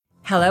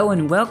Hello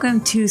and welcome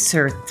to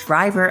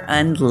Surthriver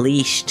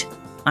Unleashed.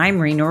 I'm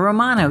Rena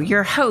Romano,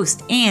 your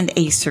host and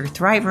a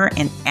Surthriver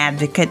and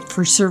advocate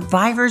for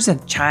survivors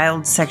of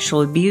child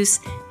sexual abuse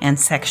and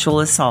sexual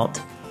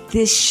assault.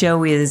 This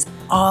show is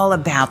all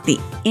about the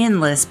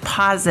endless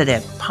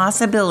positive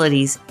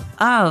possibilities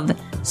of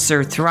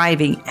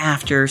surthriving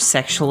after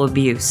sexual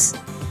abuse.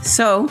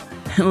 So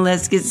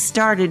let's get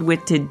started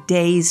with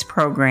today's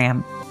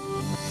program.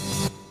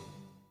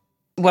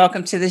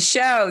 Welcome to the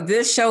show.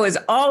 This show is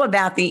all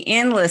about the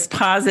endless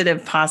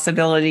positive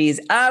possibilities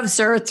of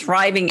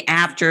surthriving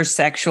after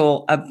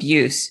sexual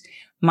abuse.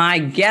 My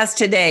guest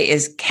today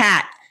is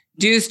Kat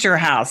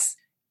Dusterhouse,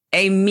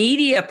 a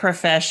media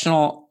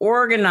professional,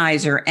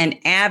 organizer, and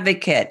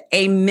advocate,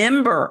 a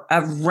member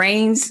of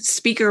RAIN's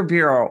Speaker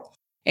Bureau,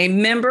 a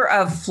member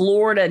of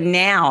Florida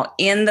Now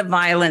in the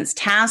Violence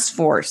Task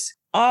Force,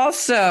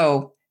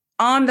 also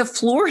on the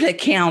Florida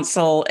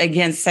Council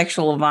Against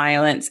Sexual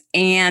Violence,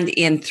 and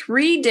in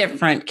 3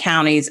 different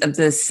counties of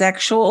the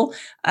sexual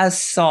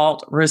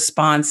assault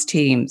response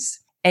teams,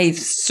 a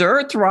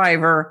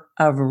surthriver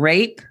of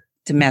rape,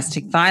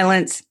 domestic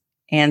violence,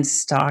 and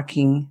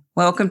stalking.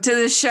 Welcome to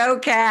the show,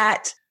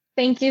 Kat.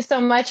 Thank you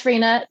so much,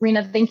 Rena.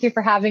 Rena, thank you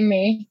for having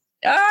me.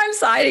 I'm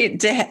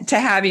excited to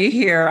have you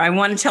here. I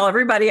want to tell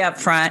everybody up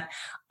front,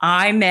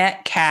 I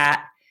met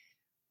Kat.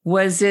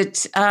 Was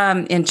it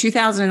in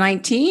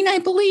 2019, I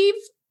believe?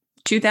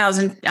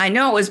 I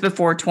know it was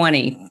before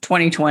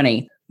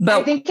 2020. But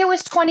I think it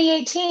was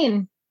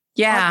 2018.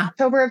 Yeah.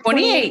 October of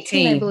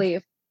 2018, I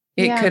believe.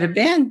 It could have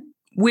been.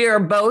 We are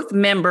both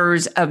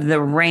members of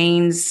the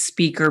RAIN's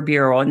Speaker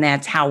Bureau, and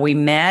that's how we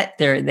met.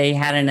 They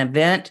had an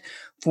event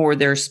for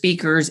their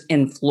speakers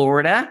in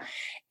Florida,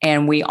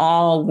 and we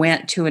all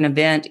went to an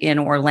event in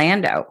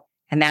Orlando,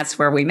 and that's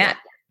where we met.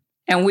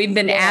 And we've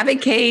been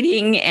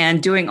advocating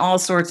and doing all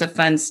sorts of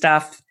fun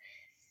stuff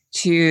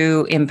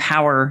to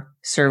empower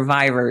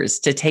survivors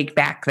to take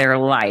back their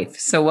life.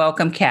 So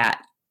welcome, Kat.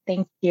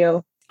 Thank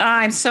you.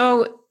 I'm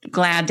so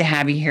glad to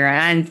have you here.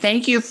 And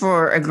thank you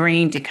for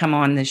agreeing to come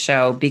on the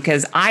show,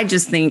 because I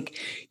just think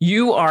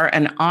you are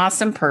an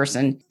awesome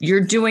person.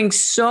 You're doing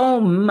so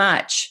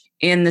much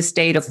in the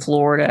state of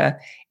Florida,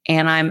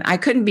 and I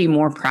couldn't be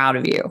more proud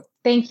of you.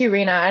 Thank you,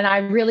 Rena. And I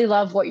really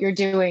love what you're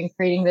doing,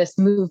 creating this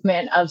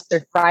movement of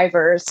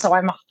survivors. So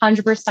I'm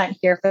 100%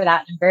 here for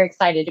that. I'm very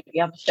excited to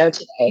be on the show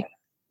today.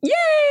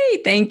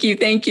 Yay! Thank you.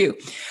 Thank you.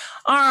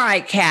 All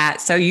right,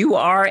 Kat. So you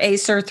are a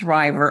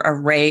survivor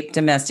of rape,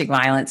 domestic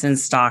violence, and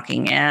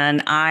stalking.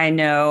 And I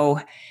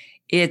know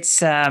it's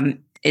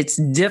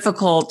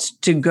difficult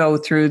to go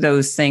through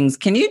those things.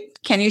 Can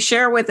you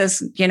share with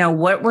us,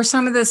 what were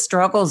some of the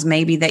struggles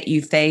maybe that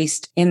you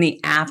faced in the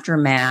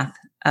aftermath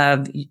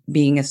of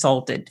being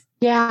assaulted?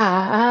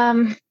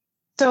 Yeah.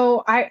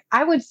 So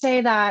I would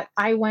say that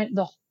I went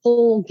the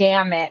whole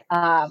gamut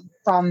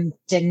from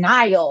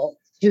denial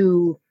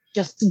to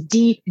just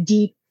deep,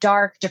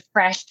 dark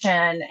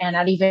depression. And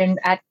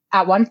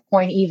at one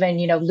point, even,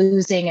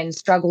 losing and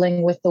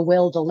struggling with the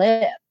will to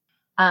live.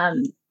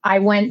 I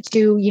went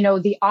to,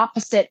 the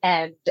opposite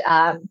end,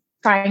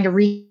 trying to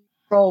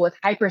re-roll with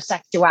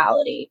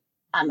hypersexuality.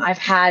 I've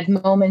had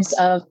moments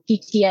of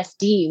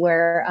PTSD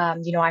where,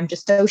 I'm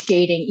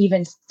dissociating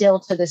even still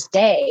to this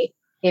day,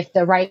 if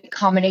the right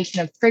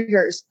combination of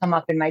triggers come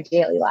up in my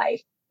daily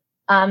life.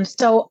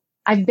 So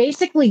I've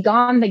basically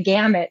gone the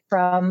gamut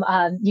from,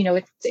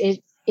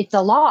 it's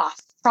a loss.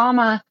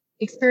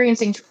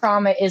 Experiencing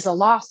trauma is a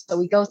loss. So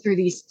we go through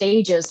these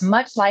stages,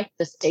 much like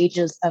the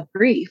stages of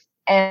grief.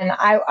 And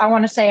I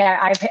want to say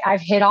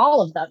I've hit all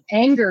of them,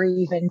 anger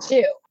even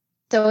too.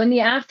 So in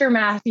the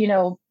aftermath,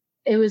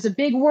 it was a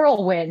big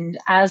whirlwind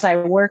as I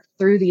worked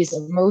through these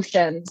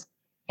emotions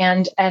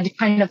and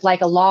kind of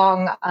like a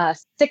long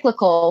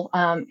cyclical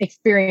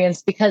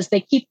experience, because they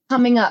keep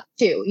coming up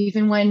too,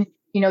 even when,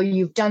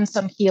 you've done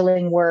some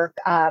healing work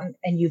and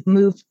you've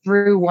moved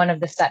through one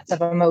of the sets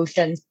of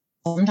emotions.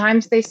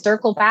 Sometimes they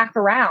circle back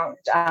around.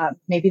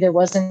 Maybe there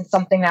wasn't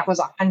something that was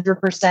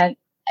 100%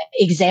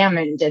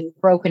 examined and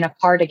broken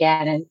apart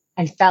again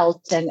and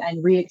felt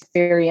and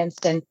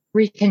re-experienced and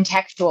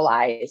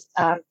recontextualized.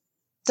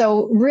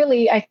 So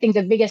really, I think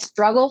the biggest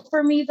struggle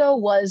for me, though,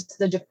 was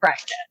the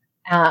depression.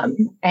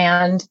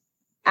 And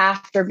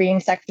after being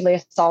sexually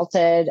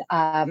assaulted,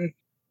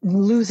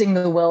 losing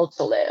the will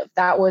to live.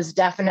 That was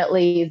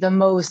definitely the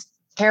most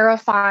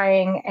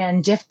terrifying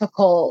and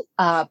difficult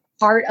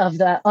part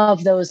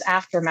of those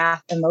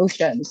aftermath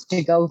emotions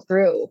to go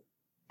through.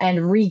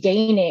 And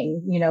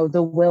regaining,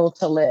 the will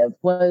to live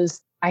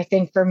was, I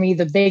think, for me,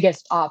 the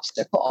biggest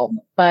obstacle.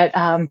 But,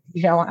 I'm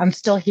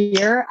still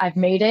here. I've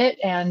made it,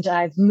 and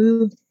I've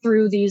moved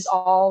through these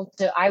all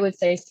to, I would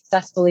say,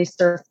 successfully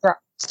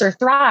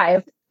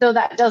surthrive. So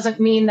that doesn't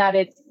mean that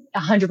it's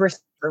 100%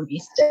 for me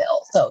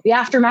still. So the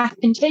aftermath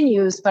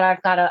continues, but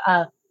I've got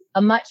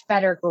a much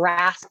better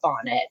grasp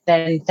on it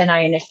than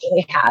I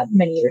initially had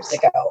many years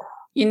ago.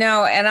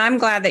 And I'm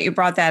glad that you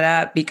brought that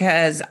up,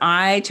 because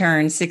I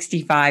turned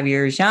 65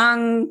 years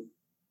young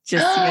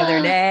just the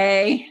other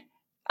day.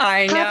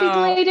 I know. Happy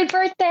belated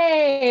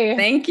birthday.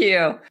 Thank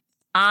you.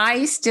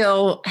 I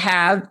still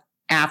have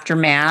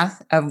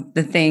aftermath of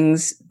the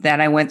things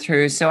that I went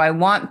through. So I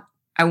want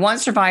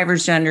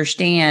survivors to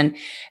understand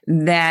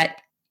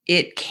that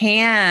it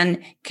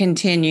can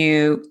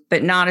continue,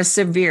 but not as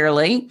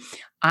severely.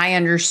 I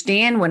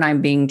understand when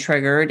I'm being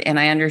triggered and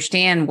I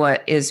understand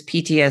what is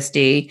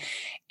PTSD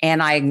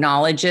and I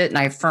acknowledge it and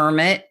I affirm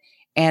it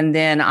and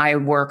then I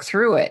work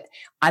through it.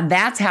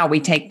 That's how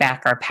we take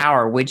back our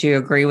power. Would you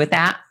agree with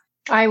that?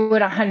 I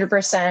would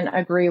 100%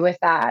 agree with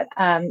that.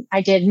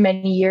 I did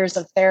many years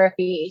of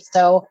therapy.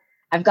 So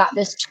I've got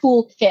this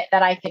toolkit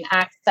that I can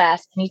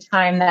access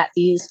anytime that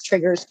these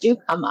triggers do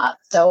come up.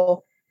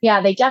 So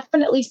yeah, they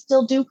definitely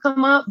still do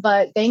come up,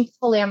 but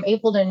thankfully I'm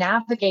able to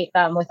navigate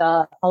them with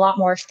a lot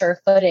more sure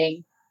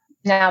footing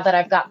now that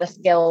I've got the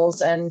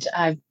skills and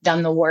I've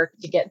done the work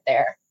to get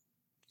there.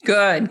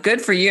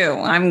 Good for you.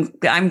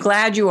 I'm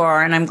glad you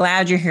are, and I'm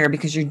glad you're here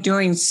because you're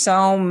doing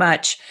so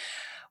much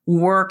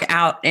work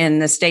out in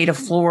the state of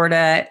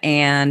Florida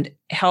and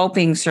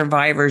helping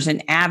survivors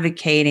and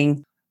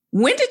advocating.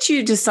 When did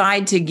you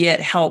decide to get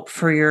help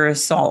for your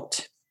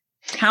assault?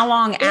 How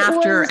long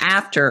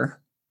after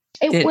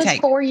did it was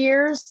take? 4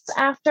 years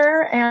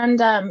after.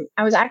 And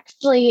I was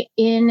actually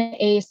in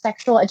a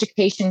sexual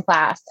education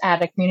class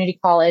at a community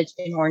college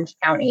in Orange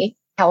County,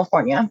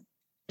 California.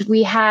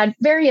 We had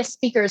various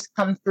speakers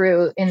come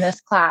through in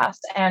this class.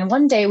 And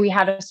one day we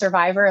had a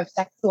survivor of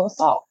sexual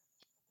assault.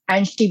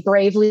 And she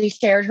bravely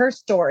shared her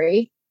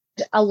story.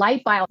 A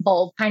light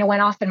bulb kind of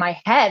went off in my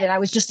head. And I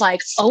was just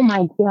like, oh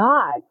my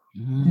God,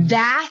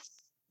 that's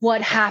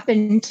what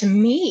happened to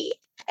me.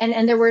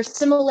 And there were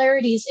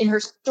similarities in her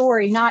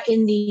story, not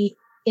in the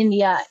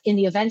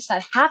events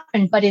that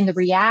happened, but in the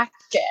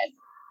reaction.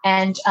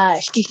 And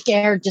she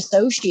shared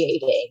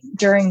dissociating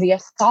during the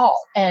assault.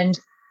 And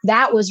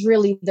that was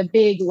really the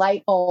big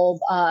light bulb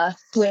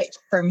switch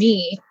for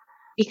me,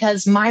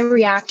 because my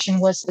reaction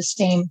was the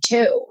same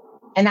too.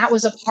 And that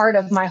was a part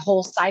of my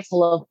whole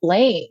cycle of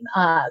blame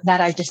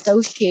that I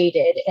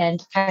dissociated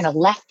and kind of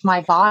left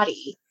my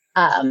body,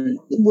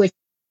 which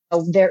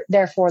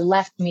therefore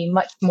left me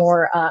much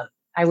more,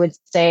 I would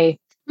say,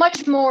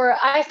 much more.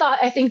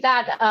 I think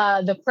that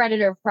the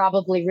predators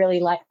probably really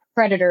liked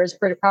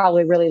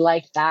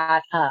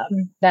that,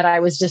 that I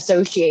was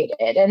dissociated.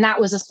 And that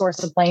was a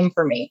source of blame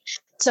for me.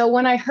 So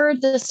when I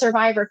heard the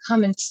survivor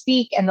come and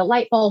speak and the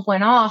light bulb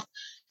went off,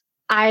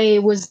 I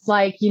was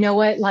like, you know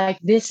what, like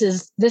this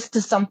is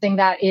something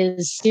that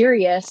is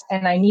serious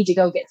and I need to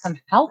go get some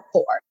help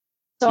for.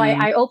 So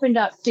I opened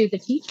up to the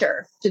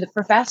teacher, to the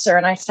professor,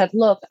 and I said,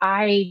 look,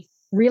 I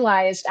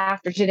realized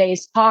after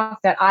today's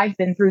talk that I've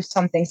been through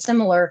something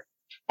similar.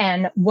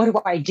 And what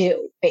do I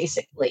do,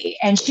 basically?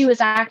 And she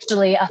was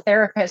actually a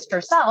therapist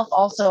herself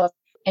also.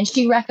 And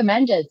she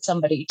recommended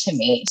somebody to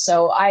me.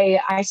 So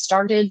I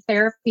started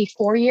therapy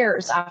 4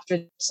 years after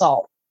the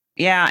assault.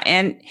 Yeah.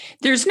 And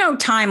there's no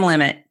time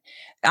limit.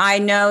 I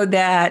know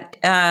that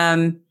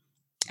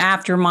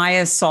after my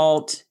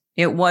assault,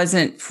 it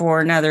wasn't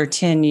for another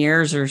 10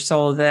 years or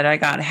so that I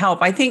got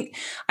help. I think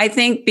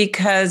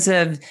because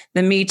of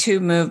the Me Too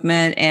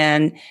movement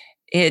and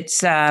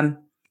it's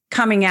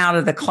coming out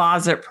of the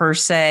closet per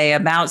se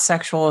about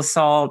sexual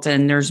assault,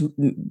 and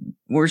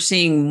we're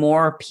seeing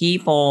more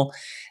people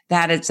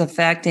that it's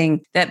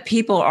affecting, that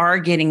people are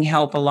getting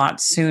help a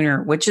lot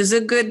sooner, which is a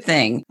good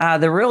thing.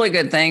 The really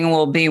good thing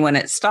will be when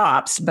it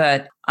stops,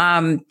 but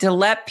to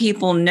let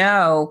people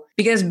know,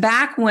 because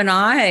back when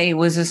I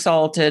was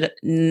assaulted,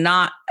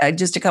 not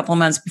just a couple of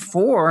months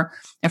before,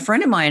 a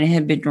friend of mine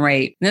had been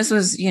raped. This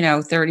was,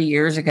 30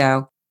 years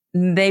ago.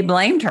 They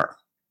blamed her.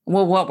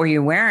 Well, what were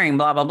you wearing?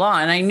 Blah, blah, blah.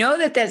 And I know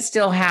that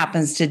still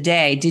happens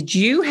today. Did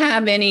you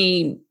have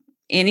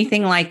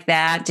anything like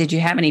that? Did you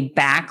have any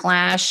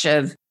backlash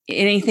of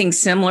anything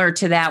similar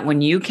to that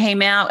when you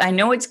came out? I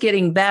know it's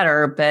getting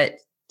better, but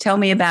tell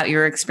me about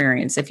your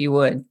experience, if you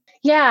would.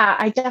 Yeah,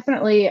 I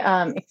definitely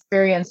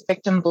experienced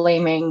victim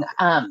blaming.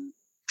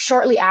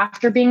 Shortly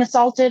after being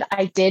assaulted,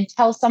 I did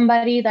tell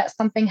somebody that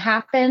something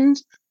happened,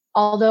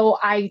 although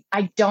I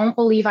don't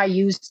believe I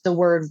used the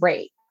word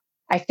rape.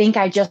 I think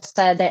I just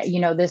said that,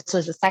 this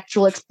was a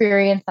sexual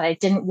experience that I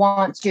didn't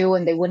want to,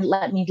 and they wouldn't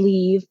let me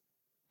leave.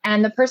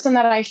 And the person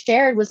that I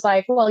shared was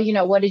like, well,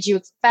 what did you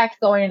expect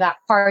going to that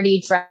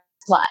party dress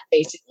slut,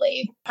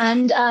 basically?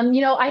 And,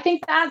 I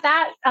think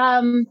that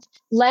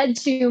led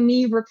to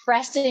me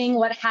repressing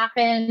what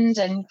happened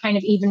and kind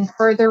of even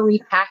further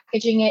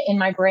repackaging it in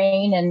my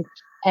brain.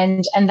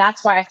 And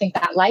that's why I think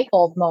that light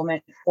bulb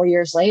moment 4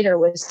 years later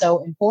was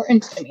so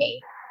important to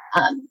me.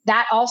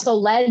 That also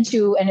led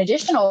to an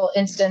additional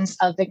instance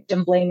of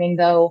victim blaming,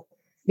 though,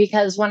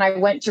 because when I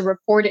went to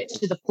report it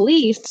to the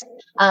police,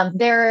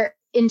 their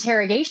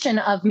interrogation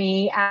of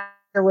me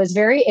after was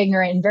very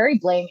ignorant and very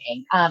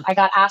blaming. I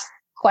got asked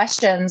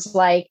questions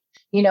like,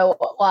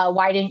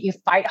 why didn't you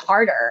fight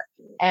harder?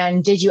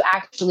 And did you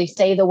actually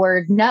say the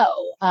word no?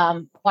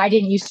 Why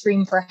didn't you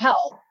scream for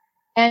help?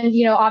 And,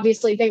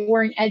 obviously they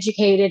weren't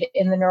educated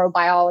in the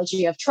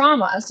neurobiology of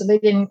trauma. So they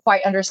didn't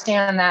quite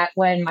understand that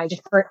when my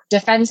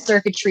defense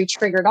circuitry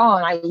triggered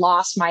on, I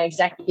lost my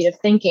executive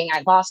thinking.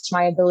 I lost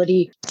my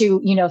ability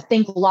to,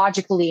 think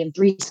logically and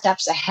 3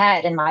 steps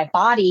ahead. And my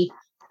body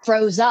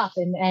froze up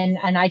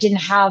and I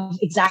didn't have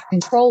exact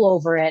control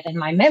over it. And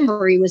my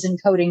memory was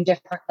encoding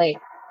differently.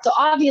 So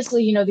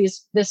obviously,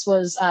 this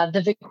was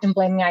the victim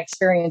blaming I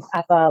experienced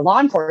at the law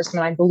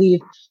enforcement, I believe,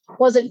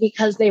 wasn't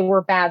because they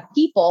were bad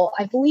people.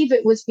 I believe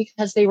it was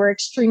because they were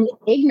extremely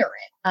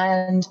ignorant.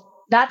 And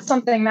that's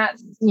something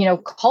that's,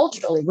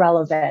 culturally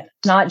relevant,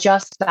 not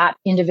just that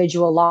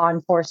individual law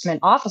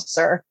enforcement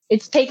officer.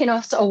 It's taken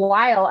us a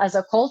while as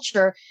a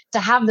culture to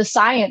have the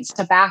science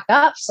to back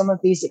up some of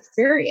these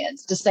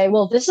experiences, to say,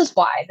 well, this is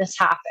why this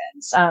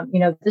happens.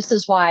 This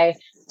is why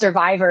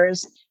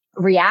survivors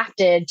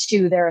reacted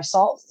to their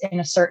assaults in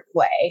a certain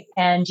way.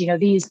 And,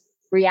 these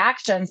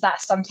reactions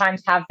that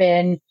sometimes have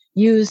been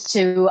used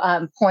to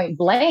point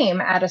blame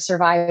at a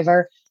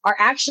survivor are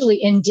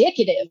actually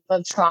indicative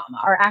of trauma,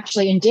 are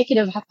actually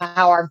indicative of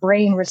how our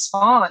brain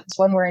responds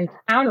when we're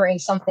encountering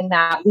something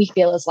that we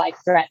feel is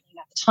life-threatening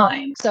at the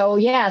time. So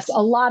yes,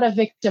 a lot of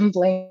victim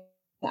blame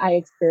I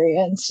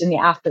experienced in the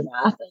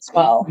aftermath as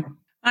well.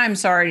 I'm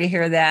sorry to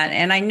hear that.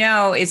 And I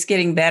know it's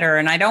getting better.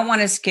 And I don't want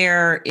to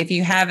scare, if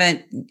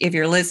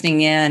you're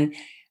listening in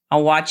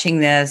or watching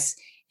this,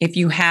 if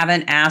you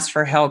haven't asked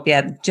for help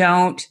yet,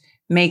 don't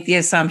make the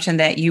assumption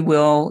that you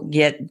will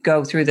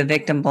go through the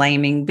victim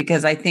blaming,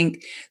 because I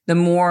think the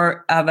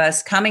more of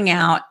us coming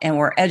out and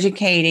we're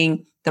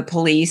educating the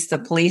police and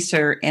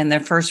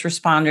the first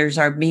responders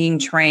are being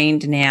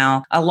trained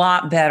now a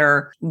lot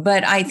better.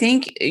 But I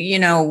think,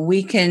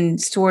 we can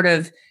sort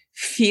of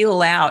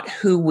feel out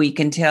who we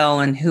can tell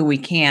and who we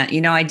can't.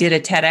 I did a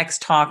TEDx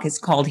talk. It's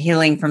called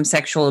Healing from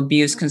Sexual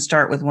Abuse Can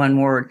Start with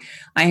One Word.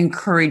 I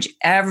encourage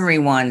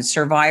everyone,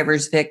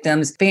 survivors,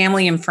 victims,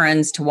 family, and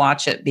friends to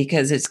watch it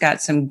because it's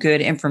got some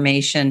good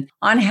information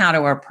on how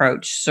to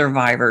approach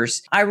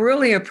survivors. I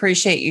really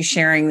appreciate you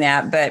sharing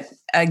that. But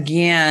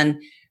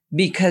again,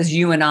 because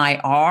you and I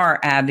are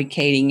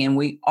advocating and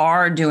we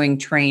are doing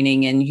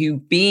training, and you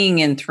being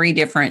in 3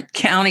 different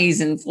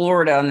counties in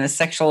Florida on the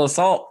sexual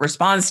assault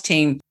response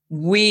team,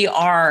 we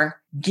are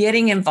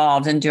getting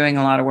involved and doing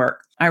a lot of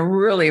work. I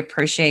really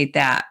appreciate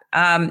that.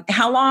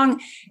 How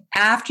long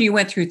after you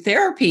went through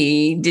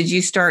therapy did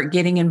you start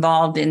getting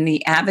involved in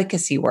the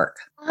advocacy work?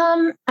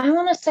 I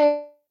want to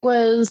say it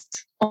was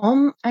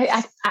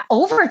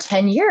over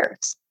 10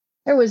 years.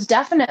 There was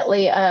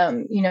definitely,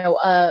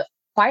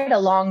 quite a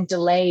long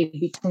delay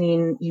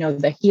between,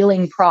 the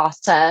healing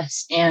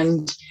process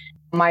and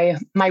my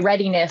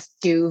readiness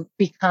to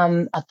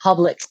become a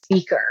public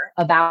speaker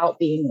about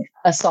being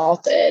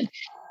assaulted.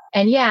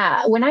 And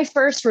yeah, when I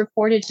first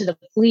reported to the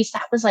police,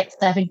 that was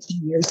 17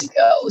 years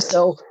ago.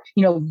 So,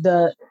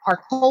 our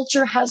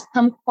culture has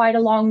come quite a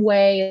long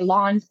way.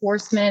 Law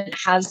enforcement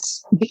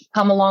has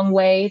come a long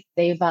way.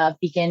 They've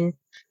begun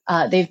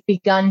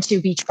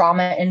to be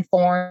trauma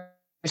informed.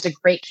 There's a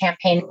great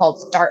campaign called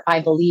Start by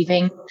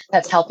Believing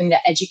that's helping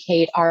to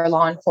educate our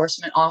law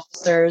enforcement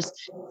officers.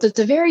 So it's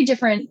a very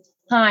different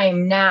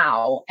time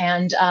now.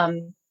 And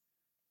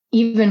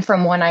even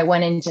from when I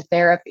went into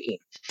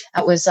therapy,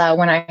 that was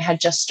when I had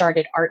just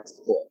started art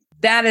school.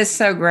 That is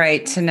so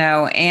great to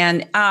know.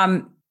 And,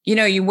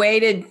 you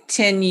waited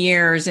 10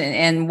 years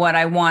and what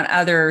I want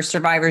other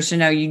survivors to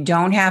know, you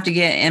don't have to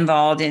get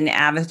involved in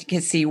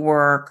advocacy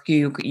work.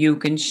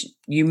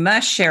 You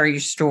must share your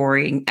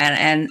story.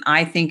 And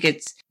I think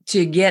it's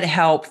to get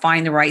help,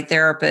 find the right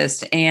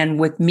therapist. And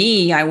with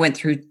me, I went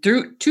through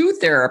 2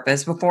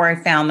 therapists before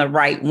I found the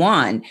right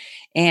one.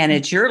 And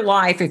it's your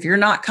life. If you're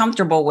not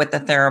comfortable with the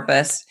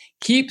therapist,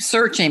 keep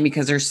searching,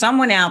 because there's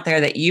someone out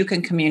there that you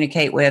can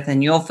communicate with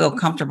and you'll feel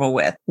comfortable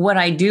with. What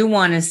I do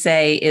want to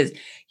say is,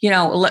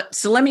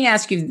 so let me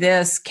ask you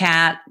this,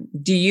 Kat.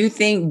 Do you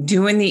think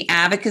doing the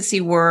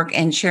advocacy work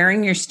and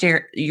sharing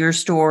your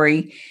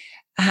story,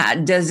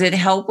 does it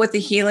help with the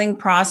healing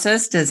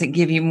process? Does it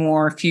give you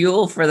more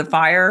fuel for the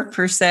fire,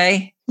 per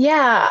se?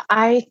 Yeah,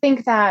 I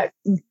think that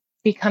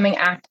becoming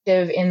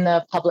active in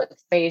the public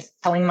space,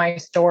 telling my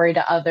story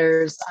to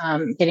others,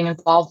 getting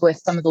involved with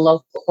some of the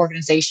local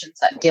organizations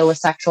that deal with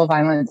sexual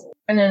violence,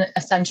 and an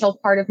essential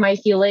part of my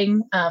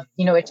healing.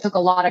 It took a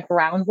lot of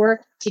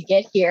groundwork to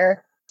get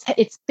here.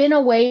 It's been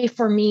a way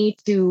for me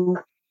to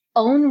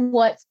own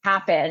what's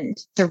happened,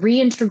 to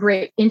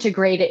integrate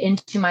it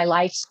into my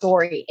life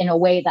story in a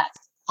way that's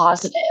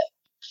positive.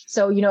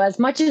 So, as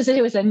much as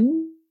it was a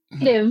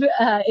negative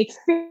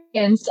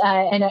experience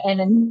and a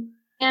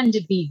hand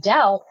to be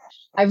dealt,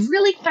 I've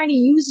really kind of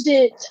used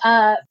it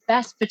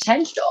best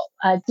potential,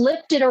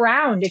 flipped it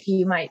around, if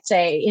you might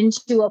say,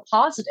 into a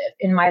positive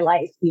in my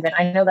life. Even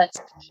I know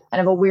that's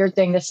kind of a weird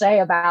thing to say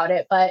about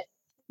it, but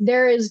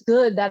there is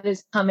good that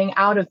is coming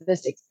out of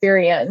this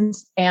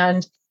experience.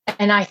 And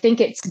I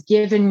think it's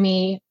given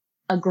me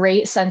a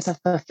great sense of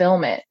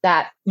fulfillment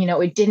that,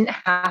 it didn't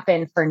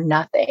happen for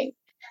nothing.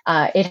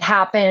 It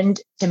happened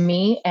to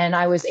me and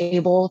I was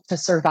able to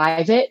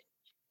survive it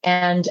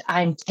And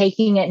I'm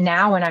taking it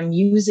now and I'm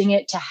using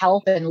it to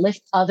help and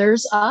lift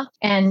others up.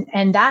 And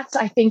that's,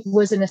 I think,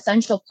 was an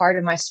essential part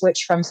of my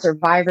switch from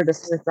survivor to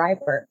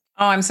thriver.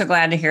 Oh, I'm so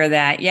glad to hear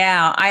that.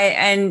 Yeah.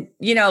 And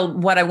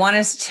what I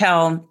want to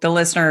tell the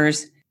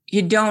listeners,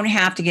 you don't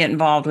have to get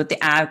involved with the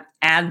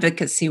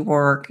advocacy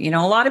work. A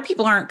lot of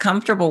people aren't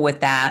comfortable with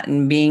that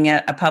and being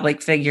a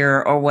public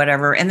figure or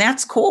whatever. And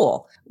that's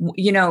cool.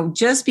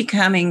 Just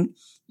becoming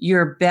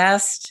your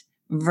best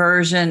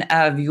version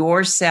of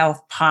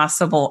yourself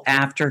possible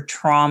after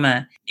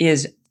trauma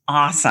is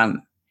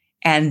awesome.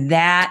 And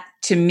that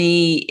to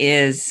me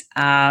is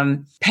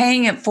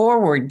paying it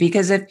forward,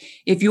 because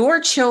if your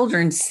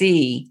children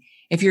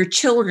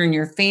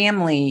your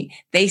family,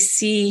 they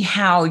see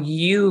how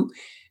you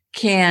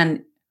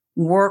can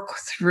work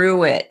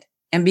through it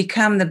and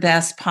become the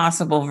best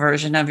possible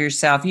version of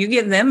yourself, you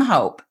give them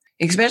hope,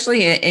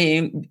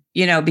 especially,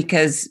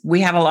 because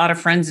we have a lot of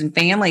friends and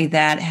family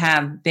that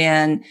have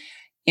been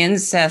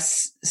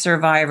incest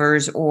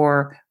survivors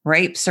or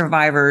rape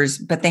survivors,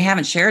 but they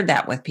haven't shared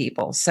that with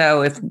people.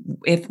 So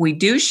if we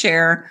do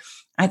share,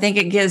 I think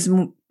it gives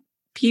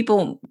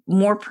people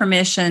more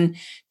permission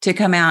to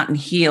come out and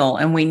heal,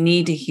 and we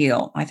need to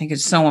heal. I think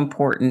it's so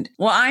important.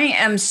 Well, I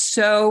am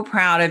so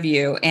proud of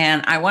you,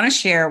 and I want to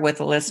share with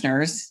the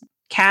listeners.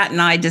 Kat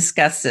and I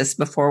discussed this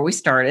before we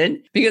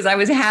started, because I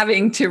was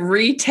having to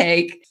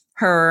retake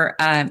her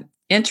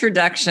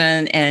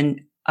introduction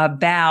and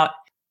about,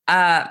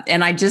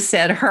 and I just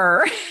said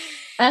her.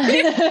 And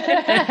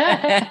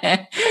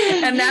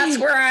that's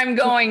where I'm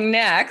going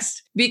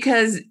next,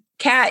 because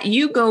Kat,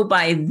 you go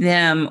by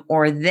them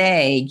or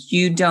they.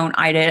 You don't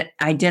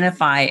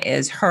identify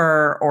as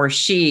her or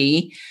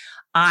she.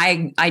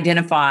 I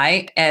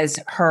identify as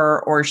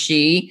her or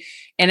she.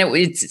 And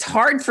it's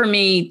hard for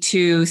me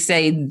to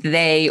say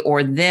they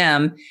or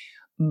them,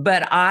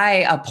 but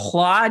I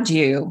applaud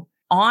you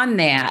on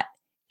that.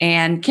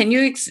 And can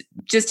you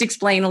just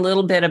explain a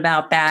little bit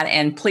about that?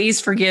 And please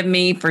forgive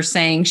me for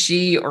saying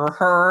she or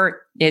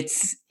her.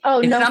 It's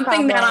no something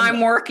problem. that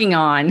I'm working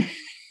on.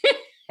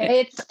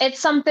 It's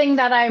something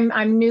that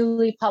I'm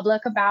newly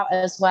public about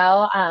as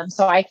well.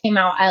 So I came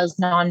out as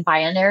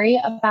non-binary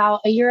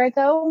about a year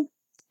ago.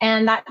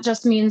 And that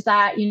just means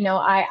that,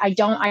 I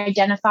don't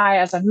identify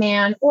as a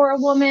man or a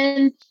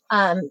woman.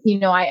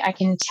 I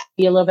can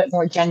be a little bit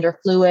more gender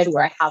fluid,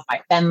 where I have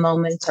my femme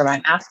moments or my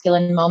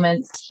masculine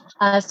moments.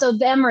 So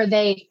them or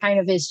they kind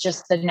of is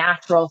just the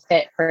natural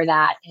fit for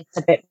that. It's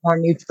a bit more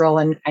neutral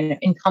and kind of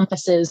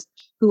encompasses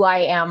who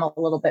I am a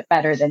little bit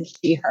better than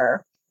she,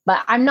 her.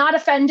 But I'm not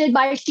offended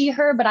by she,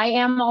 her, but I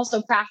am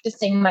also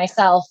practicing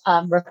myself,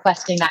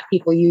 requesting that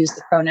people use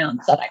the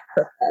pronouns that I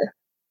prefer.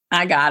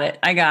 I got it.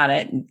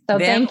 So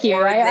thank you.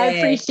 I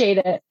appreciate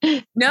it.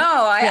 No,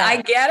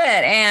 I get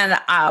it. And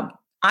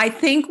I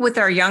think with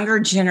our younger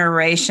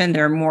generation,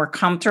 they're more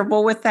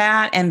comfortable with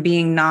that and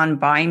being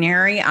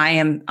non-binary.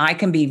 I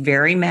can be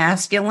very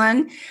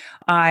masculine.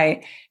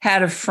 I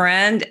had a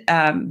friend,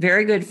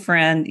 very good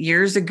friend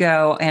years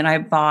ago, and I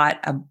bought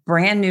a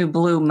brand new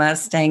blue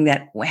Mustang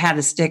that had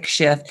a stick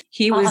shift.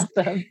 He was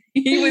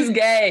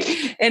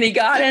gay, and he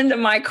got into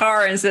my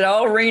car and said,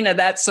 "Oh, Rena,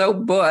 that's so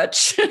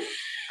butch."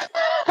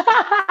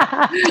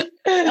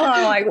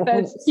 I'm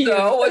like,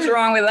 so what's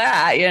wrong with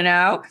that?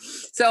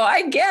 So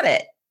I get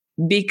it,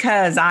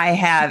 because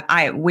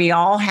we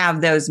all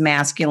have those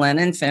masculine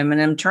and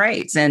feminine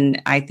traits.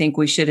 And I think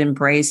we should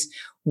embrace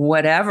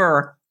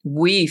whatever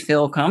we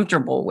feel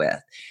comfortable with.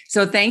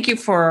 So thank you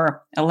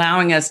for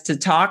allowing us to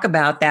talk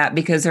about that,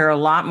 because there are a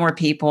lot more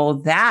people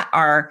that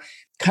are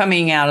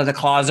coming out of the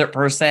closet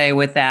per se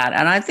with that.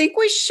 And I think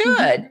we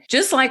should,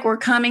 just like we're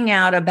coming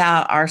out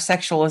about our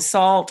sexual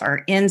assault,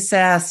 our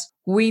incest.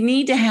 We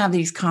need to have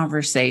these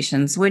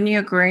conversations. Wouldn't you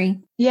agree?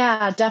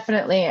 Yeah,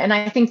 definitely. And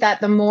I think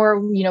that the more,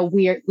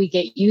 we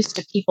get used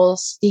to people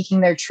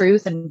speaking their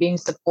truth and being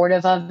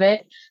supportive of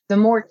it, the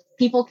more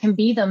people can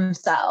be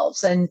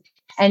themselves. And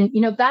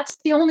that's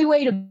the only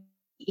way to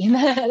be.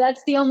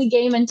 That's the only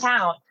game in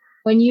town.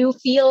 When you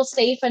feel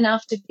safe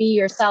enough to be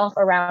yourself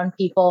around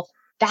people,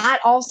 that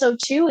also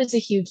too is a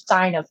huge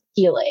sign of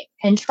healing.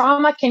 And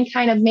trauma can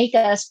kind of make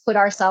us put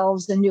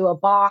ourselves into a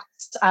box,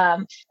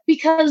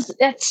 because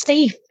that's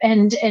safe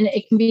and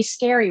it can be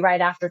scary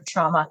right after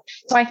trauma.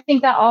 So I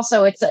think that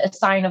also it's a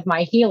sign of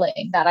my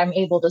healing, that I'm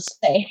able to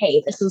say,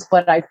 hey, this is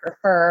what I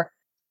prefer.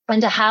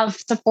 And to have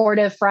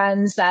supportive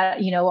friends that,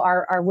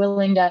 are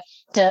willing to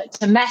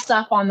mess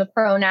up on the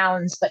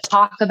pronouns, but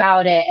talk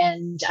about it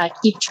and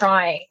keep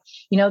trying,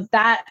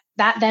 that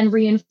then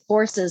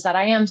reinforces that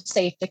I am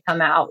safe to come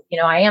out.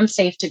 I am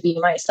safe to be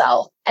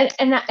myself.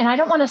 And I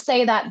don't want to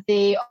say that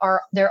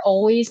they're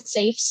always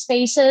safe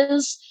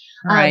spaces.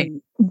 Right.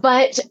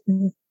 But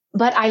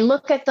I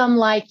look at them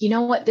like,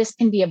 this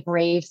can be a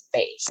brave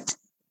space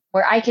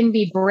where I can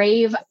be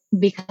brave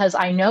because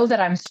I know that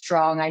I'm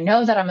strong. I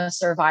know that I'm a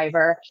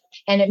survivor,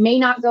 and it may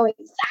not go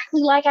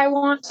exactly like I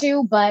want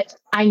to, but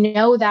I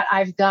know that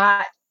I've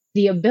got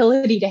the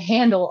ability to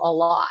handle a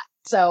lot.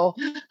 So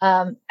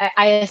I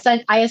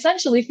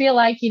essentially feel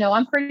like,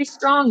 I'm pretty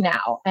strong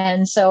now.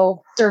 And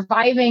so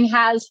surviving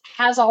has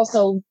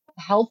also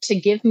helped to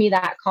give me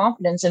that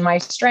confidence in my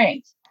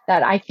strength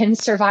that I can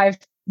survive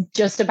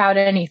just about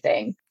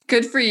anything.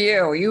 Good for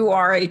you. You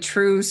are a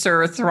true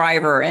Sir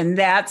Thriver. And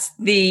that's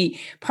the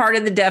part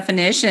of the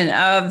definition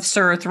of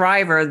Sir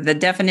Thriver. The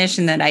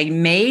definition that I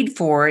made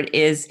for it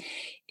is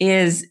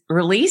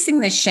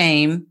releasing the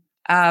shame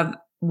of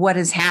what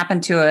has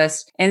happened to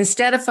us.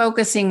 Instead of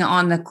focusing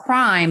on the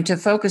crime, to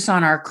focus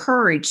on our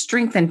courage,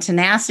 strength, and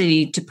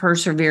tenacity to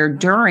persevere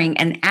during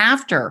and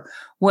after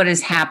what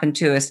has happened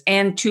to us,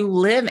 and to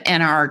live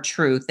in our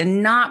truth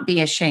and not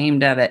be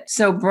ashamed of it.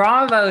 So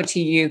bravo to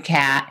you,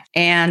 Kat.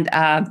 And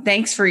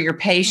thanks for your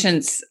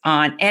patience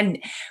on. And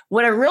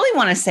what I really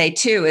want to say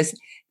too is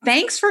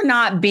thanks for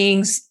not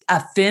being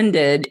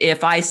offended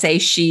if I say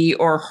she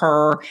or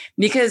her,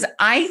 because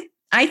I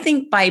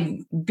think by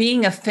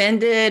being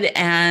offended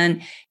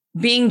and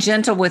being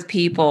gentle with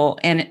people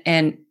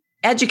and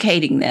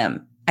educating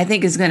them, I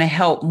think is going to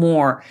help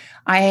more.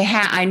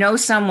 I know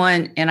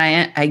someone, and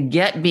I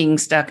get being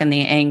stuck in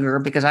the anger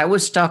because I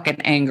was stuck in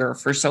anger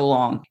for so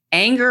long.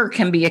 Anger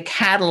can be a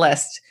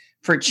catalyst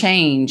for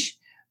change,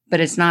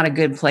 but it's not a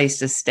good place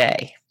to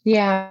stay.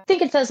 Yeah, I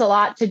think it has a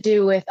lot to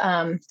do with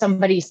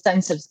somebody's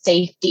sense of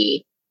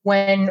safety.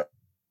 When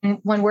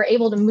we're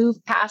able to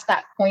move past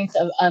that point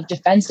of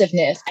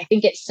defensiveness, I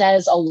think it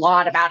says a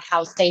lot about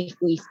how safe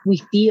we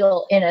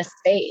feel in a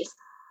space.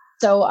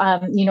 So,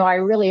 I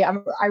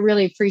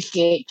really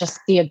appreciate just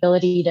the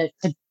ability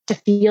to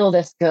feel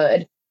this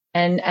good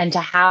and to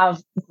have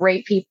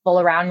great people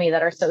around me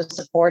that are so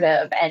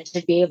supportive, and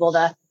to be able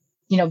to,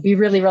 be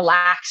really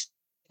relaxed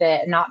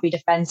and not be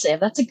defensive.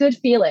 That's a good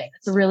feeling.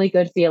 It's a really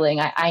good feeling.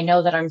 I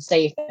know that I'm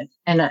safe,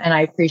 and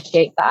I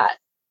appreciate that.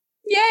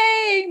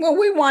 Yay. Well,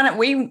 we want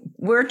it.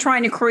 We're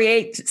trying to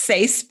create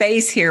safe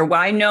space here.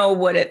 Well, I know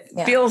what it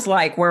feels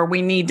like where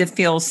we need to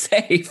feel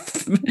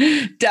safe.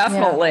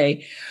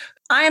 Definitely. Yeah.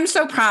 I am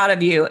so proud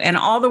of you and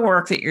all the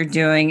work that you're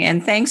doing.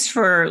 And thanks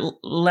for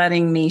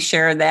letting me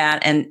share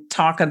that and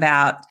talk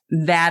about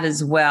that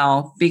as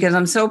well, because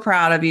I'm so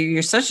proud of you.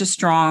 You're such a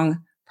strong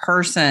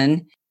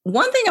person.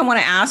 One thing I want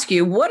to ask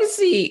you, what is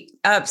the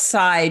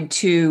upside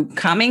to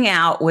coming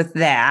out with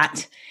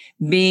that,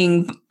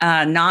 being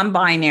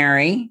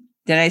non-binary?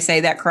 Did I say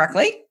that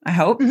correctly? I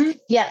hope. Mm-hmm.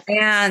 Yes.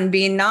 And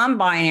being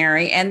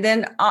non-binary. And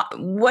then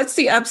what's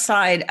the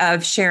upside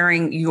of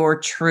sharing your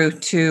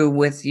truth too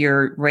with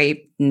your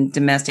rape and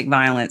domestic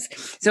violence?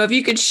 So if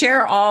you could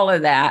share all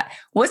of that,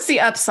 what's the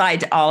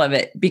upside to all of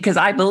it? Because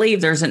I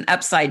believe there's an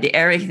upside to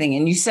everything.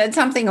 And you said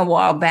something a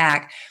while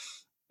back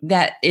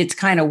that it's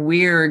kind of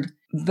weird,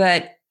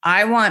 but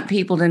I want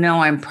people to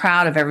know I'm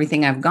proud of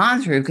everything I've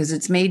gone through because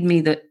it's made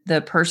me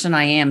the person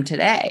I am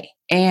today.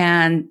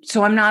 And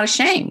so I'm not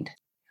ashamed.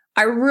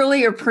 I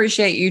really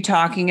appreciate you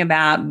talking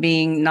about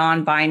being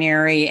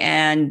non-binary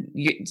and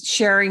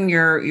sharing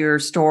your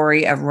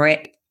story of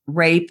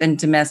rape and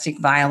domestic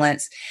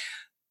violence.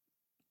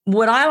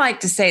 What I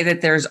like to say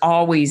that there's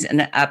always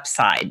an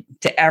upside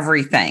to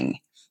everything.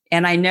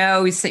 And I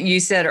know you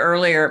said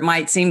earlier it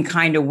might seem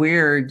kind of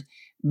weird,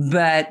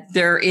 but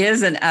there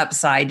is an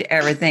upside to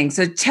everything.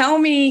 So tell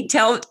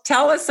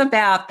us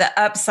about the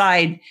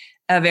upside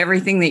of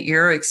everything that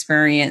you're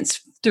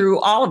experienced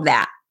through all of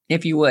that,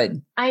 if you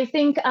would. I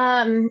think,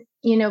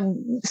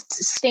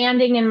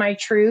 standing in my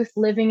truth,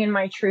 living in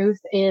my truth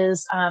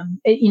is,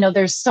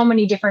 there's so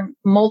many different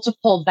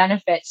multiple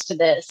benefits to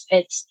this.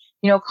 It's,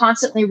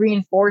 constantly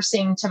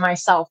reinforcing to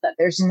myself that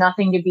there's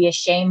nothing to be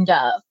ashamed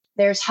of.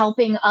 There's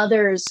helping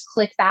others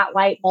click that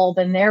light bulb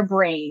in their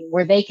brain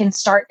where they can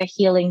start the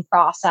healing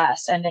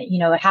process, and,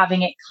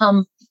 having it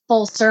come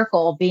full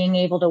circle, being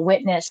able to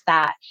witness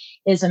that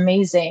is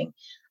amazing.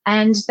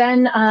 And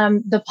then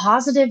the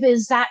positive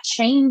is that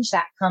change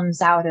that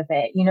comes out of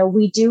it.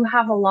 We do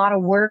have a lot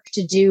of work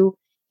to do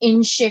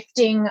in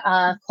shifting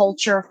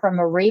culture from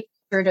a rape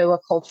culture to a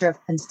culture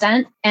of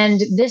consent.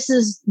 And this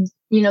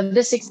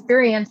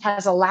experience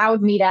has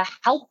allowed me to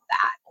help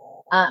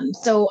that.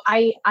 So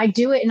I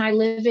do it and I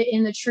live it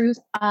in the truth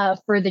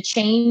for the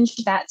change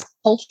that's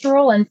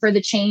cultural, and for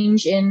the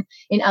change in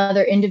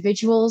other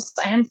individuals,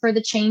 and for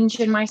the change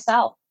in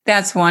myself.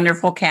 That's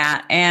wonderful,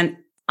 Kat. And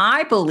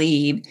I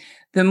believe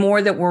the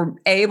more that we're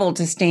able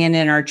to stand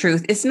in our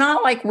truth, it's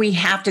not like we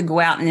have to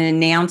go out and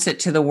announce it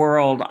to the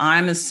world.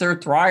 I'm a Sir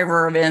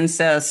Thriver of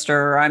incest,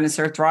 or I'm a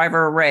Sir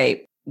Thriver of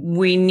rape.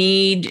 We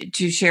need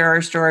to share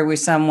our story with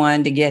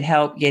someone to get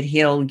help, get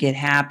healed, get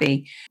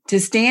happy, to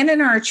stand in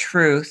our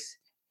truth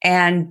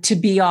and to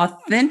be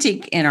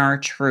authentic in our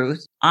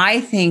truth.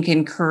 I think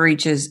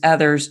encourages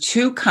others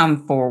to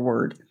come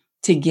forward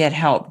to get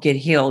help, get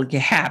healed,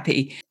 get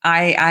happy.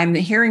 I'm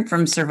hearing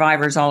from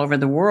survivors all over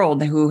the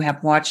world who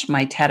have watched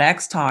my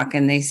TEDx talk,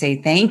 and they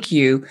say, thank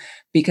you.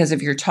 Because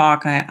of your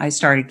talk, I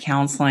started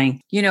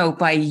counseling.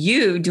 By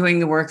you doing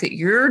the work that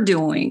you're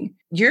doing,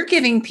 you're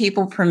giving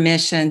people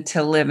permission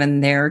to live in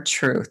their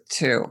truth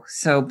too.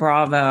 So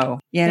bravo.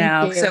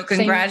 So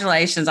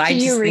congratulations. I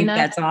just think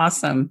that's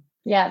awesome.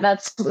 Yeah,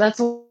 that's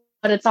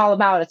what it's all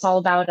about. It's all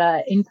about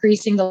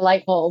increasing the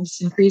light bulbs,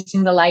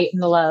 increasing the light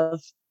and the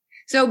love.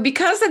 So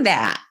because of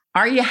that,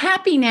 are you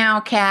happy now,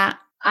 Kat?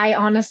 I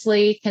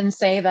honestly can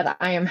say that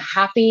I am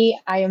happy.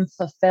 I am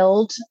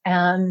fulfilled.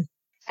 And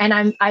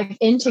I've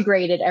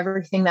integrated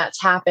everything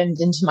that's happened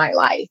into my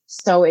life.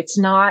 So it's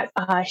not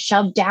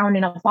shoved down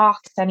in a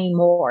box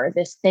anymore,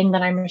 this thing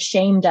that I'm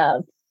ashamed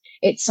of.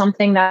 It's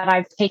something that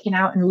I've taken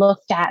out and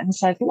looked at and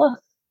said, look,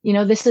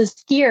 this is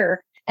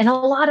here. And a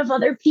lot of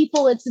other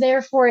people, it's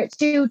there for it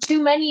too.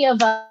 Too many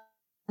of us.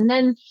 And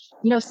then,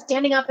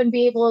 standing up and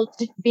being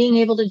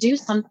able to do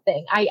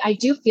something, I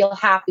do feel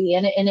happy,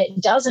 and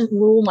it doesn't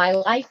rule my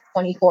life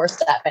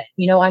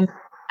 24/7.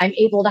 I'm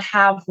able to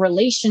have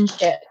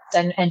relationships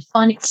and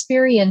fun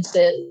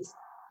experiences,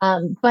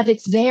 but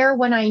it's there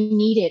when I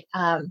need it,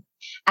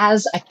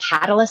 as a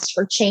catalyst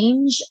for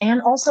change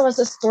and also as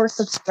a source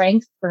of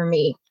strength for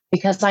me,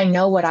 because I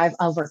know what I've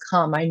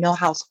overcome. I know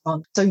how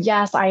strong. So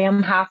yes, I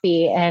am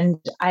happy. And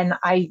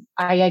I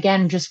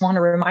again, just want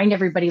to remind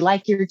everybody,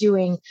 like you're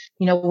doing,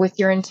 with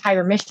your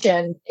entire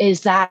mission,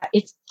 is that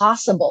it's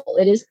possible.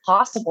 It is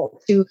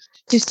possible to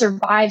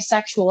survive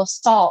sexual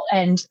assault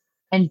and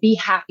be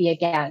happy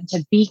again,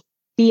 to be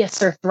a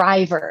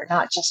thriver,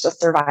 not just a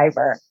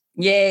survivor.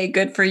 Yay,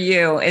 good for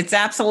you. It's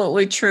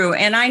absolutely true.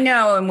 And I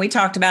know, and we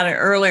talked about it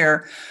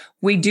earlier,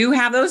 we do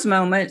have those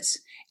moments.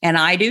 And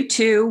I do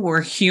too.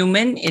 We're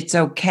human. It's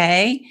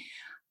okay.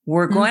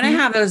 We're going to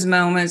have those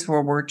moments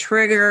where we're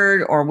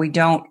triggered, or we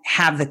don't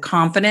have the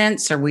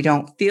confidence, or we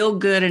don't feel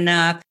good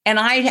enough. And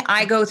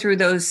I go through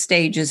those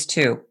stages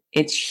too.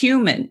 It's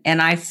human.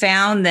 And I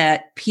found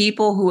that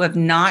people who have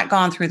not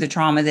gone through the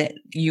trauma that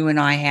you and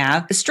I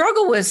have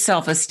struggle with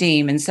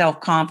self-esteem and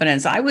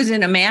self-confidence. I was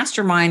in a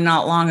mastermind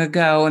not long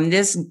ago, and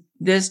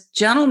this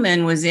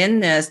gentleman was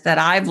in this that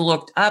I've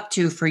looked up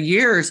to for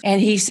years.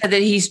 And he said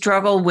that he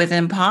struggled with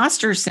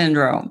imposter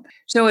syndrome.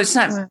 So it's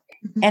not,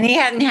 and he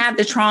hadn't had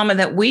the trauma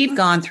that we've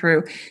gone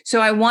through. So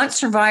I want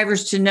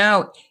survivors to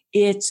know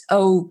it's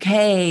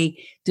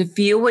okay to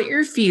feel what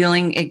you're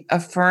feeling,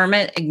 affirm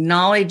it,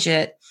 acknowledge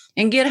it,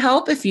 and get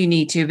help if you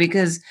need to,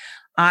 because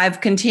I've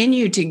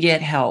continued to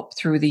get help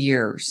through the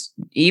years,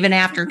 even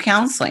after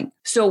counseling.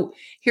 So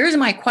here's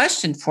my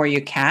question for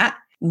you, Kat.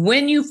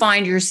 When you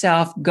find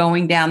yourself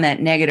going down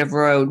that negative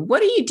road,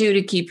 what do you do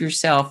to keep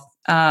yourself,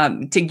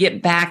 to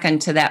get back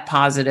into that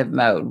positive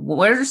mode?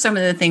 What are some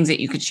of the things that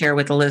you could share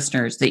with the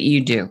listeners that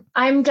you do?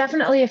 I'm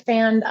definitely a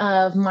fan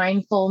of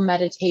mindful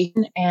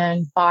meditation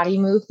and body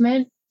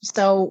movement.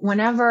 So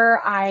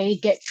whenever I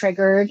get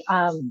triggered,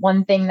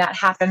 one thing that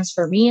happens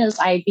for me is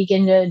I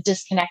begin to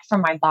disconnect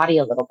from my body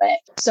a little bit.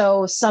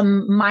 So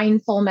some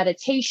mindful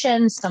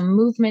meditation, some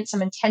movement,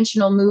 some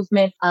intentional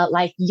movement,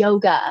 like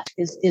yoga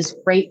is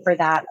great for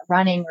that.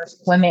 Running or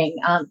swimming,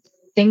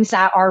 things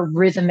that are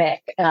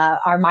rhythmic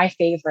are my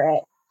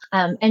favorite.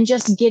 And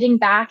just getting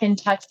back in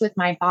touch with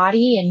my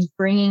body and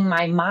bringing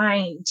my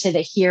mind to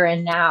the here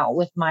and now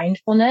with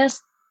mindfulness.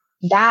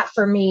 That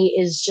for me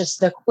is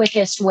just the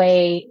quickest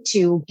way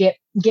to get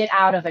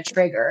out of a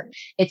trigger.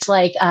 It's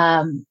like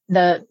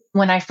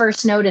when I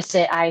first notice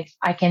it,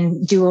 I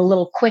can do a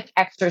little quick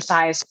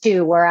exercise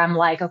too, where I'm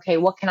like, okay,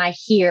 what can I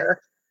hear?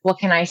 What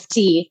can I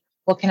see?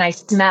 What can I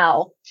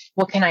smell?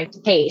 What can I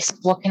taste?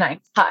 What can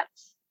I touch?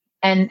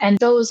 And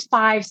those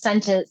five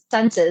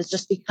senses,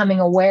 just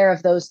becoming aware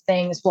of those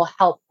things, will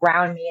help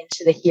ground me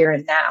into the here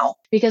and now.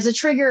 Because a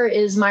trigger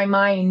is my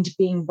mind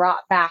being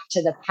brought back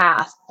to the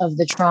past of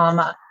the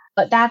trauma.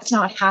 But that's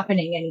not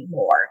happening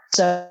anymore.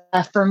 So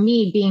for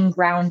me, being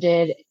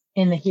grounded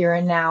in the here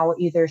and now,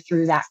 either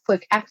through that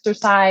quick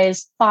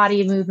exercise,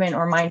 body movement,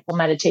 or mindful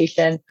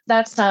meditation,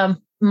 that's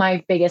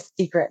my biggest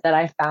secret that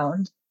I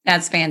found.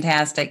 That's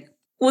fantastic.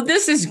 Well,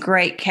 this is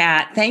great,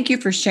 Kat. Thank you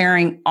for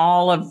sharing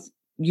all of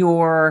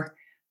your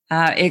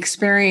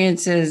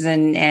experiences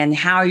and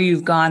how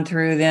you've gone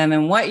through them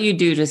and what you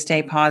do to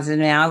stay positive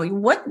now.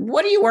 What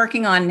are you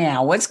working on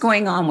now? What's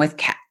going on with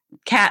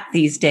Kat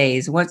these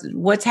days?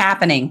 What's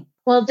happening?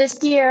 Well,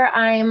 this year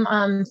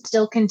I'm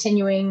still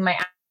continuing my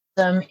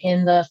activism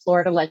in the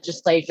Florida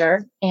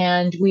legislature,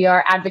 and we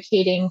are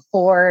advocating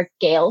for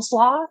Gale's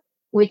Law,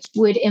 which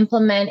would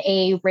implement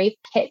a rape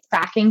kit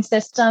tracking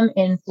system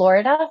in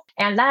Florida.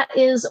 And that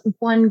is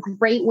one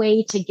great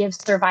way to give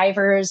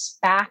survivors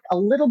back a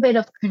little bit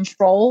of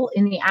control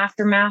in the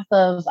aftermath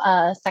of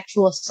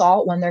sexual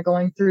assault when they're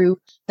going through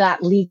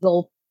that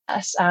legal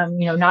process.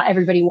 Not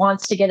everybody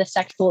wants to get a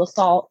sexual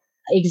assault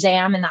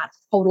exam, and that's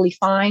totally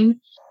fine.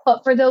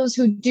 But for those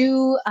who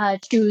do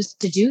choose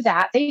to do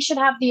that, they should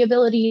have the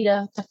ability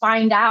to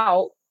find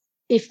out,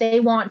 if they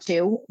want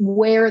to,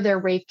 where their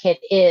rape kit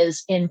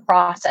is in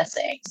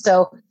processing.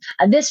 So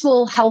this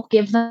will help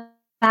give them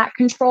that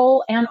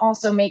control, and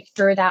also make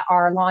sure that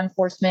our law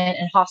enforcement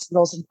and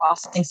hospitals and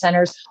processing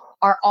centers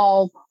are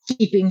all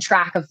keeping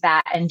track of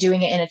that and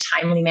doing it in a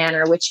timely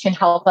manner, which can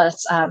help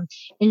us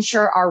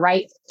ensure our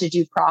rights to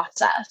due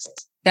process.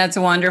 That's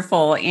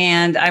wonderful.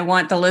 And I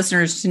want the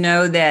listeners to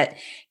know that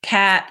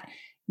Kat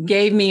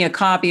gave me a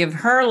copy of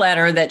her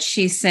letter that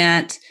she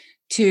sent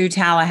to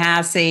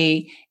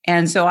Tallahassee,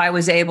 And so I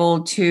was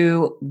able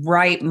to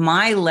write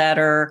my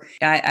letter.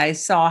 I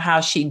saw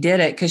how she did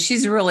it because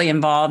she's really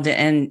involved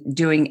in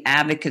doing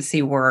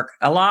advocacy work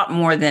a lot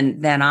more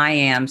than I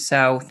am.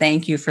 So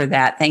thank you for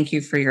that. Thank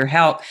you for your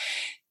help.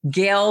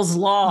 Gayle's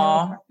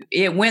Law,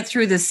 it went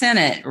through the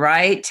Senate,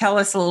 right? Tell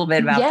us a little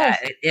bit about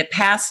that. It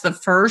passed the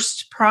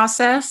first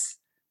process.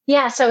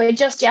 Yeah, so it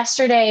just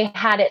yesterday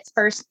had its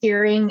first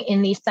hearing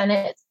in the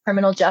Senate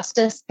Criminal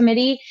Justice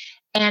Committee,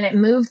 and it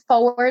moved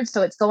forward.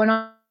 So it's going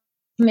on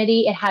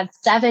committee. It had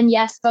 7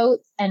 yes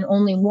votes and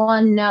only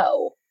 1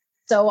 no.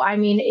 So, I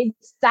mean,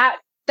 it's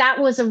that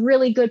was a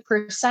really good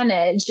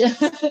percentage.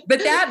 But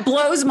that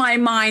blows my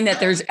mind that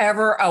there's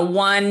ever a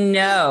 1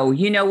 no.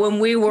 You know, when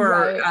we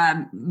were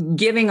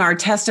giving our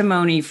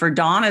testimony for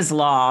Donna's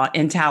Law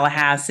in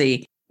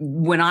Tallahassee,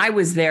 when I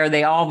was there,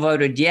 they all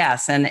voted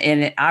yes.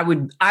 And I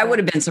would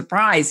have been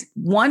surprised.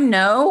 1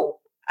 no?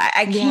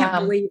 I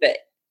can't believe it.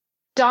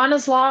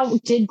 Donna's Law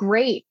did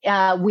great.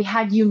 We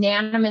had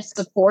unanimous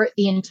support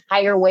the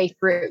entire way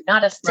through.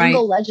 Not a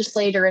single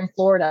legislator in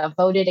Florida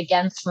voted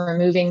against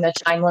removing the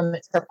time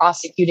limits for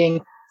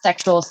prosecuting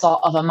sexual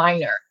assault of a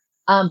minor.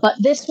 But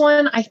this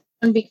one, I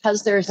think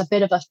because there's a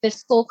bit of a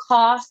fiscal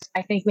cost,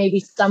 I think maybe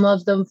some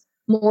of the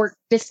more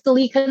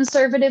fiscally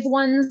conservative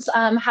ones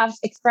have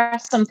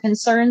expressed some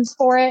concerns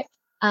for it.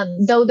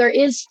 Though there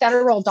is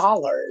federal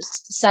dollars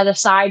set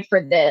aside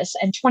for this,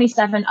 and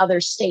 27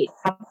 other states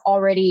have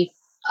already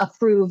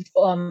approved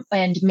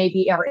and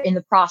maybe are in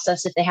the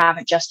process, if they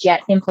haven't just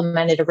yet,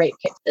 implemented a rape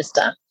kit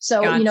system.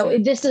 So, Gotcha. You know,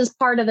 this is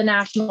part of the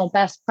national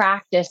best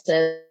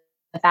practices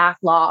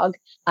backlog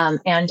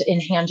and in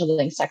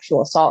handling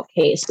sexual assault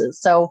cases.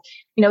 So,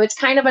 you know, it's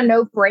kind of a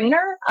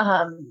no-brainer,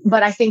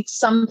 but I think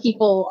some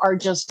people are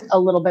just a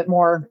little bit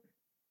more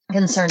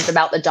concerned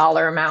about the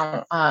dollar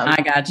amount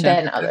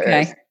than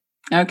others.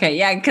 Okay.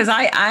 Yeah. Because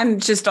I'm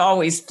just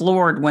always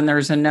floored when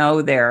there's a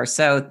no there.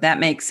 So that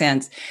makes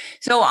sense.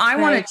 So I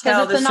want to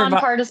tell it's a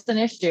nonpartisan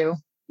issue.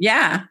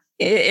 Yeah,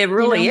 it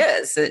really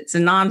is. It's a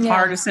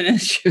nonpartisan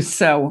issue.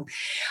 So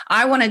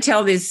I want to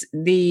tell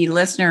the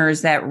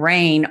listeners that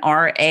RAINN,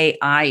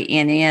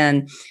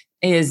 RAINN,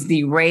 is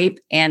the Rape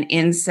and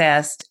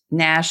Incest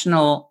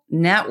National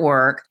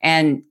Network.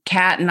 And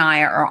Kat and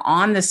I are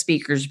on the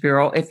Speakers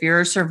Bureau. If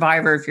you're a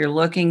survivor, if you're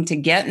looking to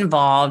get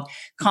involved,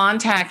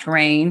 contact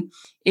RAINN.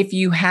 If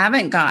you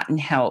haven't gotten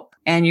help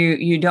and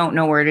you don't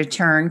know where to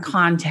turn,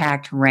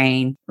 contact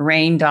RAINN,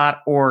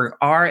 rainn.org,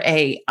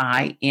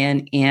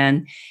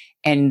 RAINN,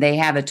 and they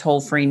have a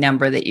toll-free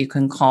number that you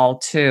can call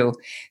too.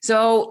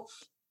 So,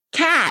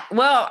 Kat,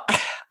 well,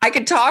 I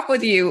could talk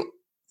with you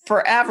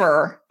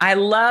forever. I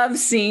love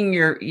seeing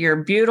your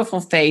beautiful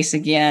face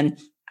again.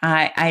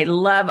 I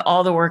love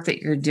all the work that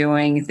you're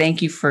doing.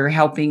 Thank you for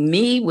helping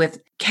me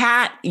with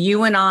Kat.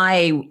 You and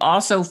I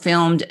also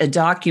filmed a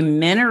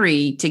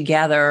documentary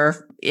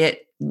together.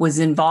 It was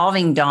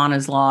involving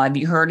Donna's Law. Have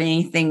you heard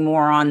anything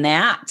more on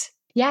that?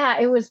 Yeah,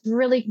 it was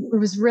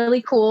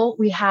really cool.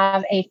 We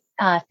have a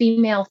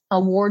female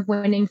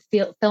award-winning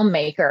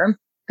filmmaker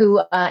who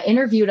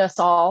interviewed us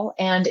all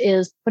and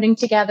is putting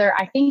together,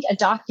 I think, a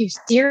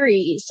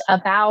docu-series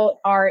about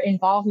our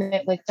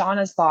involvement with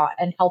Donna's Law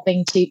and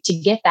helping to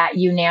get that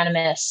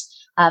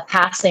unanimous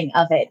passing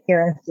of it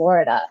here in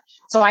Florida.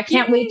 So I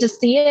can't wait to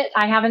see it.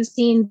 I haven't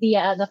seen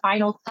the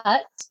final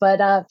cuts,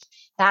 but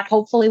that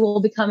hopefully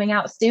will be coming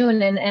out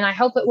soon. And I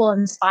hope it will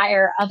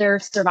inspire other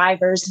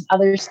survivors in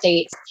other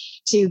states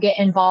to get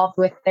involved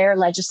with their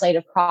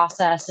legislative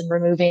process and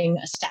removing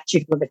a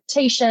statute of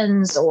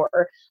limitations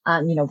or,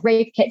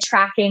 rape kit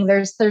tracking.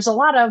 There's a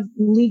lot of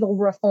legal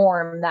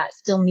reform that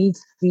still needs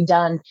to be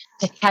done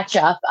to catch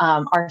up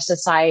our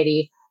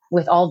society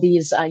with all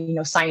these,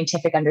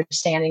 scientific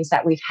understandings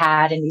that we've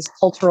had and these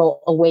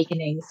cultural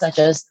awakenings, such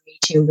as the Me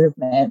Too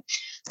movement.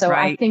 So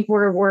I think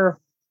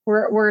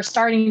we're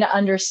starting to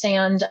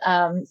understand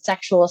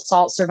sexual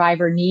assault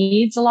survivor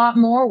needs a lot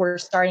more. We're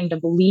starting to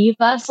believe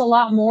us a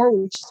lot more,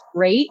 which is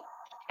great.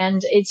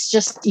 And it's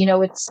just,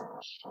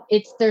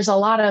 there's a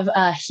lot of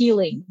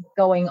healing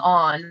going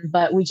on,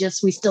 but we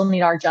still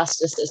need our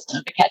justice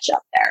system to catch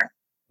up there.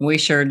 We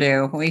sure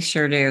do.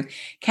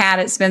 Kat,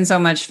 it's been so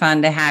much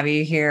fun to have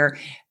you here.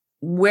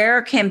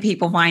 Where can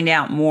people find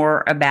out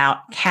more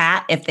about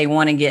Kat? If they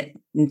want to get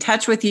in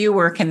touch with you,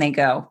 where can they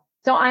go?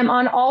 So I'm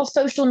on all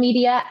social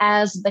media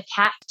as the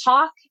Kat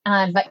Talk,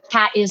 but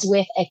Kat is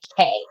with a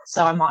K.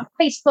 So I'm on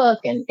Facebook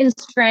and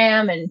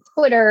Instagram and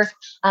Twitter.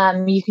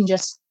 You can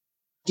just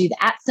do the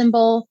 @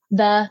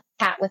 the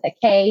Kat with a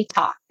K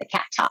Talk, the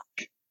Kat Talk.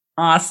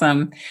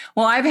 Awesome.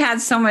 Well, I've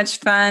had so much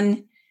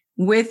fun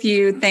with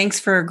you. Thanks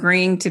for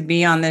agreeing to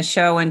be on the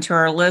show. And to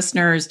our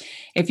listeners,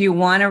 if you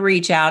want to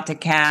reach out to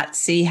Kat,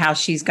 see how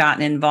she's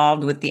gotten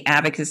involved with the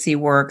advocacy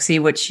work, see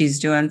what she's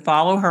doing,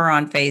 follow her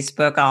on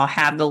Facebook. I'll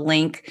have the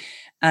link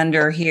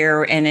under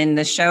here and in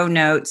the show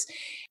notes.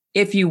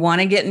 If you want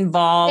to get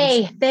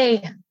involved.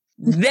 They.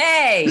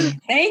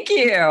 Thank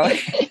you.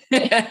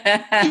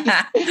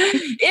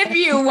 If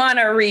you want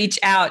to reach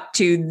out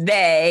to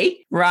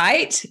they,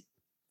 right?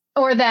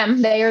 Or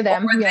them, they or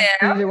them. Or yeah,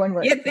 them. Either one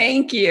works. Yeah,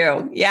 thank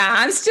you. Yeah,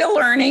 I'm still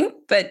learning,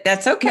 but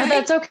that's okay. No,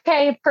 that's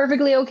okay.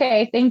 Perfectly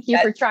okay. Thank you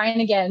for trying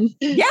again.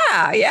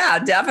 Yeah,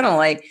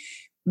 definitely.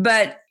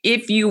 But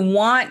if you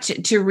want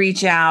to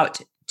reach out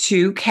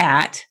to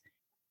Kat,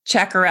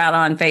 check her out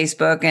on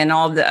Facebook and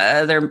all the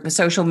other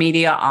social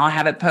media. I'll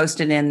have it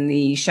posted in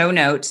the show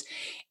notes.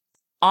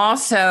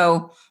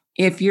 Also,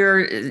 if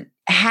you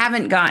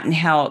haven't gotten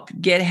help,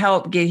 get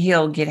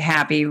healed, get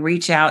happy,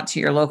 reach out to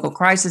your local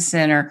crisis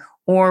center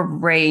or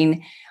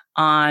RAINN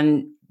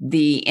on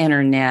the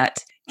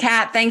internet.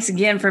 Kat, thanks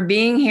again for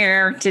being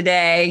here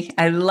today.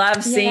 I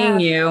love seeing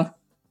you.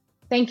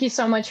 Thank you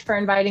so much for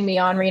inviting me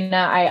on,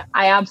 Rena.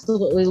 I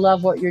absolutely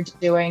love what you're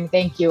doing.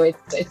 Thank you.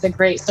 It's a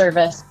great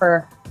service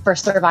for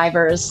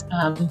survivors,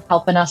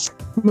 helping us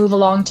move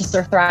along to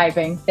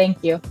thriving.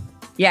 Thank you.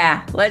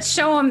 Yeah, let's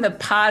show them the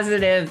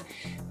positive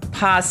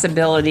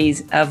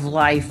possibilities of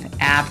life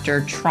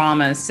after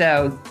trauma.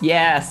 So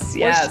yes.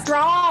 We're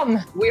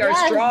strong. We are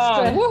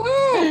strong.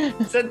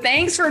 Woohoo! So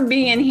thanks for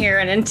being here.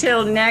 And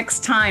until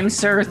next time,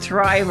 Sir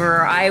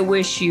Thriver, I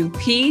wish you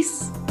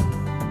peace,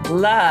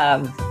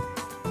 love,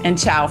 and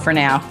ciao for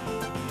now.